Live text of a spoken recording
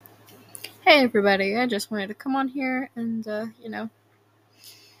Hey everybody, I just wanted to come on here and, I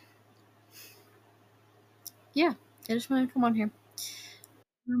just wanted to come on here.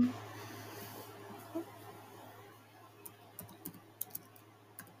 Um,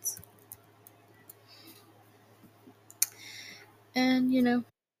 and,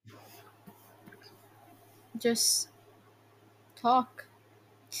 just talk.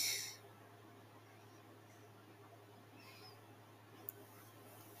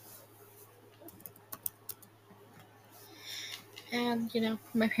 And,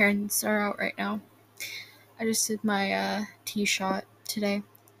 my parents are out right now. I just did my, tea shot today.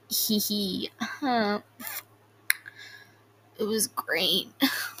 Hee hee. It was great.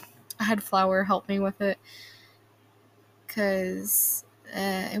 I had Flower help me with it, because,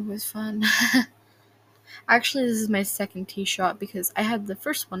 it was fun. Actually, this is my second tea shot, because I had the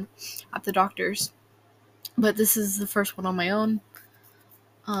first one at the doctor's, but this is the first one on my own.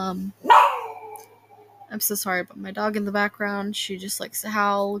 I'm so sorry about my dog in the background. She just likes to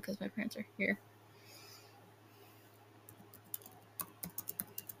howl because my parents are here.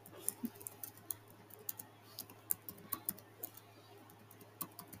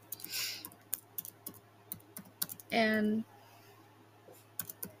 And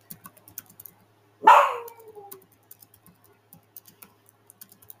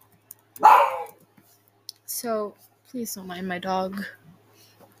so, please don't mind my dog.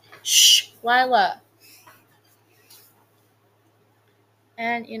 Shh, Lila.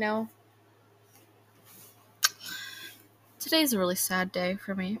 And, today's a really sad day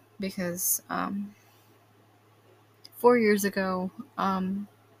for me because, 4 years ago,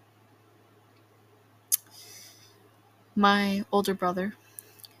 my older brother,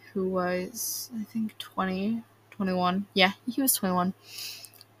 who was, I think, 21, yeah, he was 21,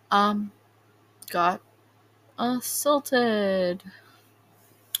 got assaulted,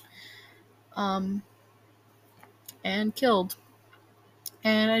 and killed.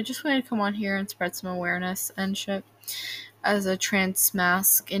 And I just wanted to come on here and spread some awareness and shit as a trans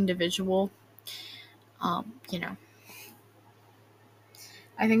mask individual. I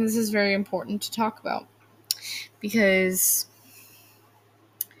think this is very important to talk about because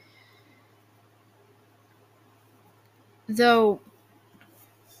though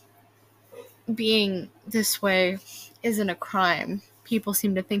being this way isn't a crime, people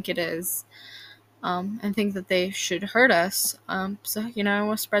seem to think it is, and think that they should hurt us. So, I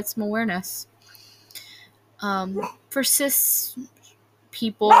want to spread some awareness. For cis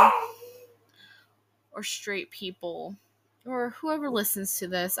people or straight people or whoever listens to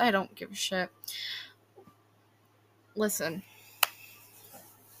this, I don't give a shit. Listen,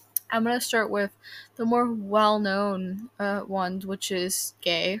 I'm going to start with the more well-known ones, which is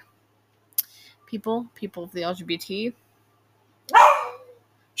gay people of the LGBT.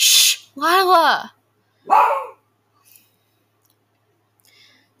 Shh, Lila!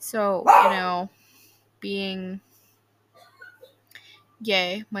 So, being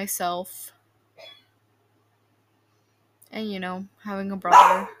gay myself, and, having a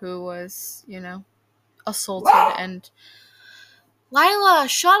brother who was, assaulted and... Lila,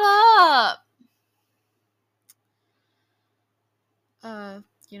 shut up!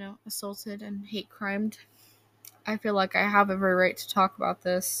 Assaulted and hate crimed. I feel like I have every right to talk about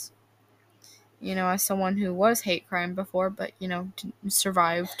this, as someone who was hate crime before, but,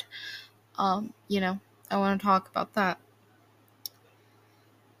 survived. I want to talk about that.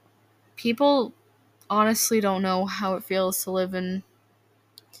 People honestly don't know how it feels to live in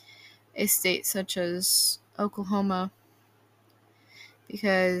a state such as Oklahoma,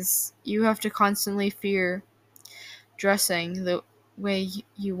 because you have to constantly fear dressing the way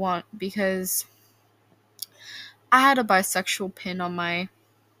you want, because I had a bisexual pin on my,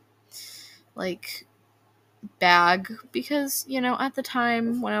 bag, because, at the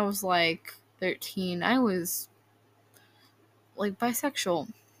time when I was, 13, I was,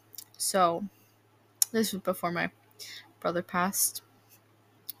 bisexual. So, this was before my brother passed.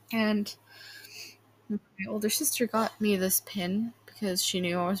 And my older sister got me this pin because she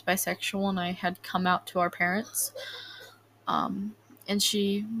knew I was bisexual and I had come out to our parents. And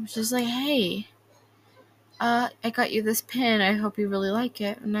she was just like, hey, I got you this pin. I hope you really like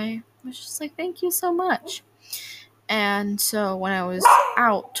it. And I was just like, thank you so much. And so when I was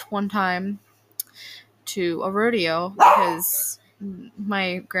out one time to a rodeo, because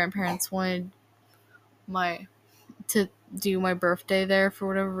my grandparents wanted to do my birthday there for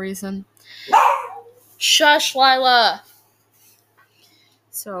whatever reason. Shush, Lila!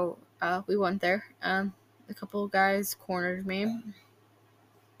 So, we went there. A couple of guys cornered me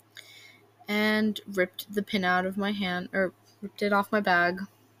and ripped the pin out of my hand, or ripped it off my bag.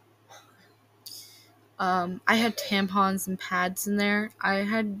 I had tampons and pads in there. I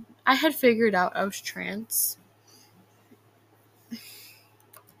had figured out I was trans.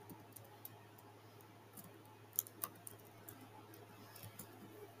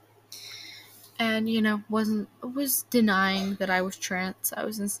 And was denying that I was trans. I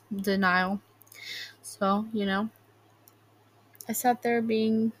was in denial. So, I sat there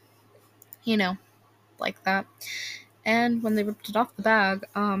being, you know, like that. And when they ripped it off the bag,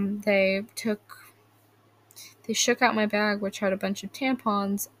 they shook out my bag, which had a bunch of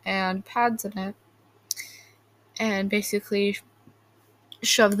tampons and pads in it, and basically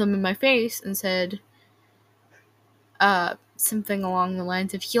shoved them in my face and said, something along the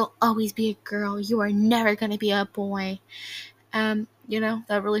lines of, "You'll always be a girl. You are never gonna be a boy."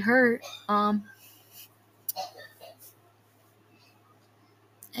 That really hurt.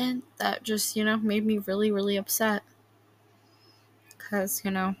 And that just, made me really, really upset. Because,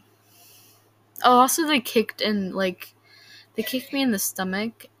 oh, also they kicked me in the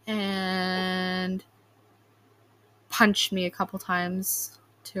stomach and punched me a couple times,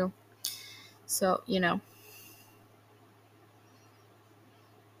 too. So,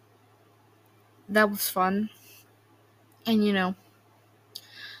 that was fun. And,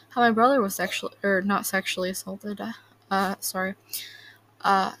 how my brother was not sexually assaulted,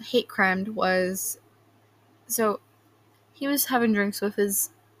 hate crimed was, so he was having drinks with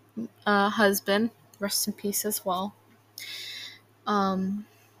his husband, rest in peace as well. And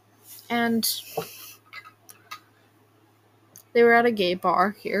they were at a gay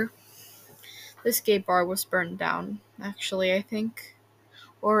bar here. This gay bar was burned down, actually, I think.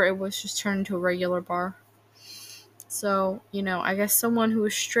 Or it was just turned into a regular bar. So, I guess someone who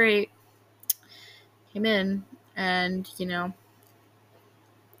was straight came in and,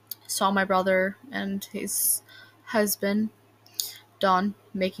 saw my brother and his husband, Don,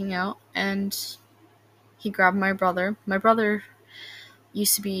 making out, and he grabbed my brother. My brother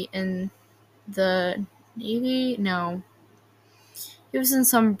used to be in the Navy? No. He was in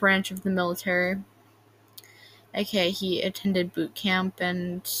some branch of the military. Okay, he attended boot camp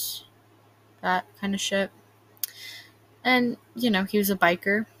and that kind of shit. And, he was a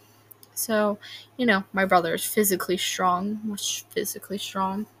biker. So, my brother is physically strong.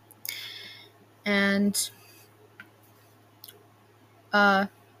 And,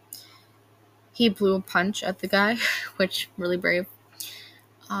 he blew a punch at the guy, which, really brave.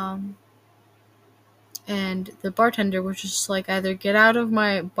 And the bartender was just like, either get out of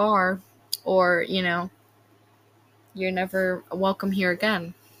my bar or, you're never welcome here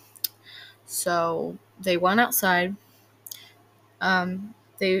again. So they went outside.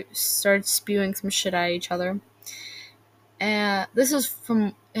 They started spewing some shit at each other. And this was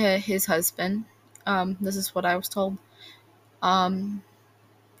from his husband. This is what I was told. And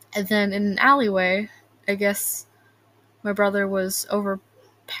then in an alleyway, I guess my brother was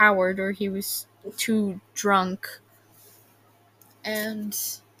overpowered or he was too drunk. And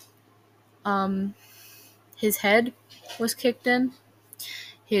his head was kicked in.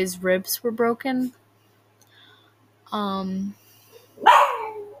 His ribs were broken.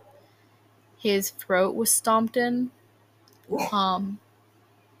 His throat was stomped in. What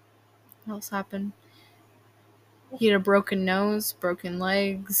else happened? He had a broken nose, broken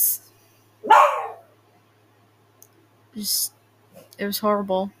legs. It was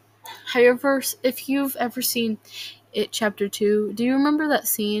horrible. However, if you've ever seen It Chapter 2, do you remember that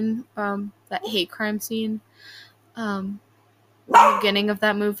scene, that hate crime scene? The beginning of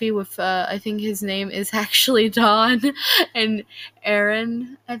that movie with, I think his name is actually Don, and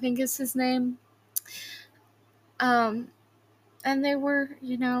Aaron, I think is his name. And they were,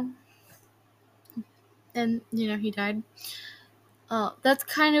 and, he died. That's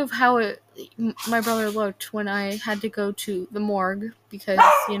kind of how my brother looked when I had to go to the morgue because,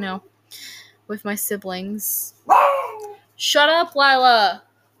 with my siblings. Shut up, Lila!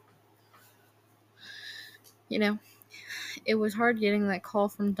 It was hard getting that call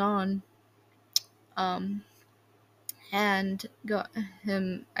from Don. And got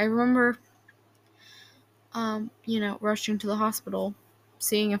him. I remember, rushing to the hospital,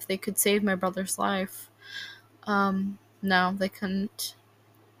 seeing if they could save my brother's life. No, they couldn't.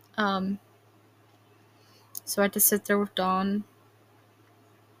 So I had to sit there with Dawn.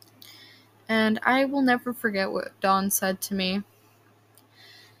 And I will never forget what Dawn said to me.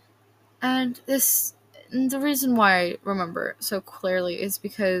 And the reason why I remember it so clearly is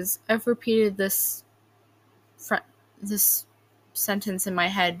because I've repeated this sentence in my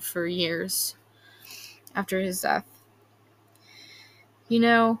head for years after his death.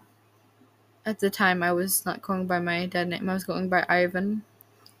 At the time I was not going by my dead name, I was going by Ivan.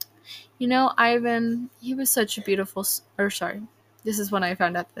 Ivan, he was such a beautiful, sorry, this is when I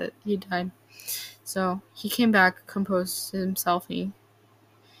found out that he died. So he came back, composed himself, he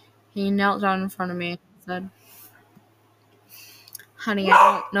knelt down in front of me and said, "Honey,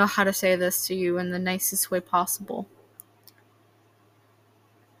 I don't know how to say this to you in the nicest way possible."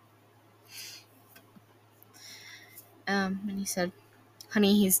 And he said,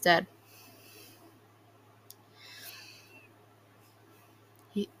 "Honey, he's dead.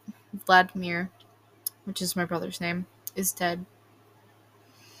 Vladimir, which is my brother's name, is dead.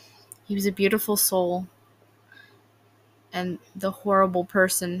 He was a beautiful soul, and the horrible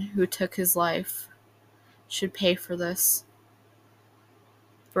person who took his life should pay for this.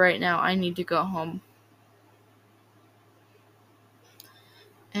 But right now, I need to go home."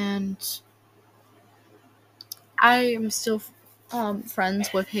 And I am still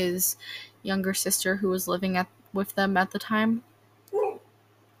friends with his younger sister who was living with them at the time.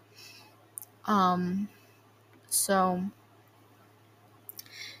 So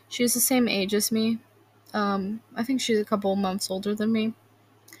she's the same age as me. I think she's a couple months older than me.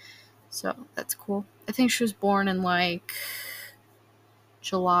 So that's cool. I think she was born in like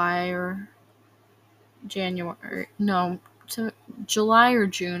July or January. No, July or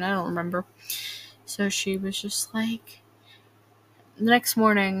June. I don't remember. So she was just like, the next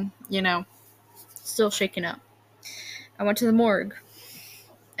morning, still shaken up. I went to the morgue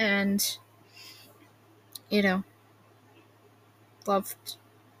and, loved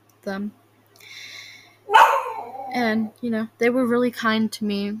them. And, they were really kind to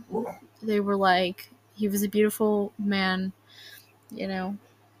me. They were like, he was a beautiful man,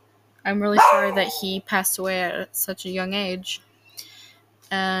 I'm really sorry that he passed away at such a young age.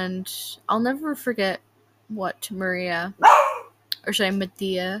 And I'll never forget what Maria, or should I,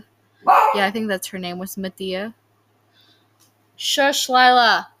 Medea? Yeah, I think that's her name, was Medea. Shush,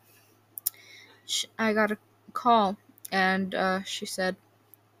 Lila! I got a call, and she said,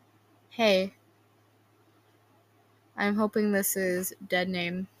 "Hey, I'm hoping this is dead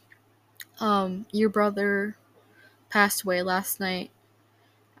name. Your brother passed away last night.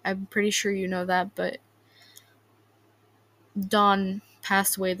 I'm pretty sure you know that, but Don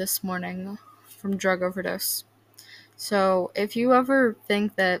passed away this morning from drug overdose. So if you ever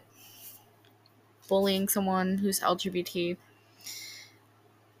think that bullying someone who's LGBT,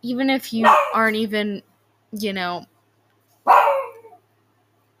 even if you aren't even, you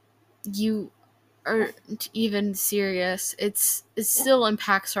aren't even serious, it still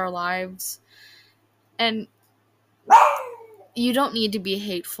impacts our lives. And you don't need to be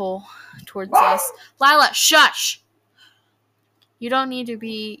hateful towards us." Lila, shush! You don't need to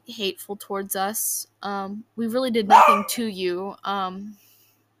be hateful towards us. We really did nothing to you.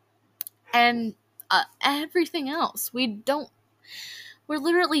 And everything else. We're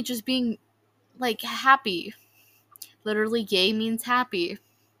literally just being, like, happy. Literally, gay means happy.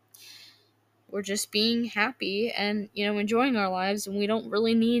 We're just being happy and, enjoying our lives, and we don't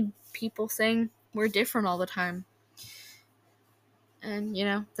really need people saying we're different all the time. And,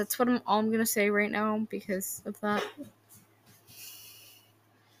 that's what all I'm going to say right now because of that.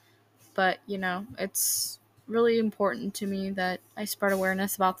 But, it's really important to me that I spread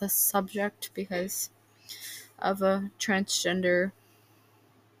awareness about this subject because of a transgender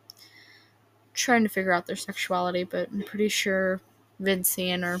trying to figure out their sexuality, but I'm pretty sure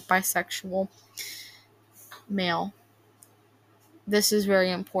Vincian or bisexual male. This is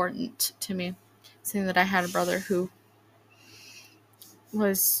very important to me, seeing that I had a brother who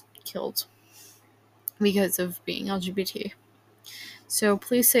was killed because of being LGBT. So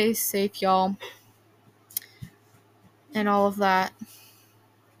please stay safe, y'all, and all of that.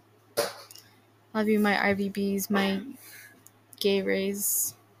 Love you, my IVBs, my gay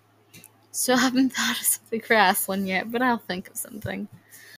rays. Still haven't thought of something for Aslan yet, but I'll think of something.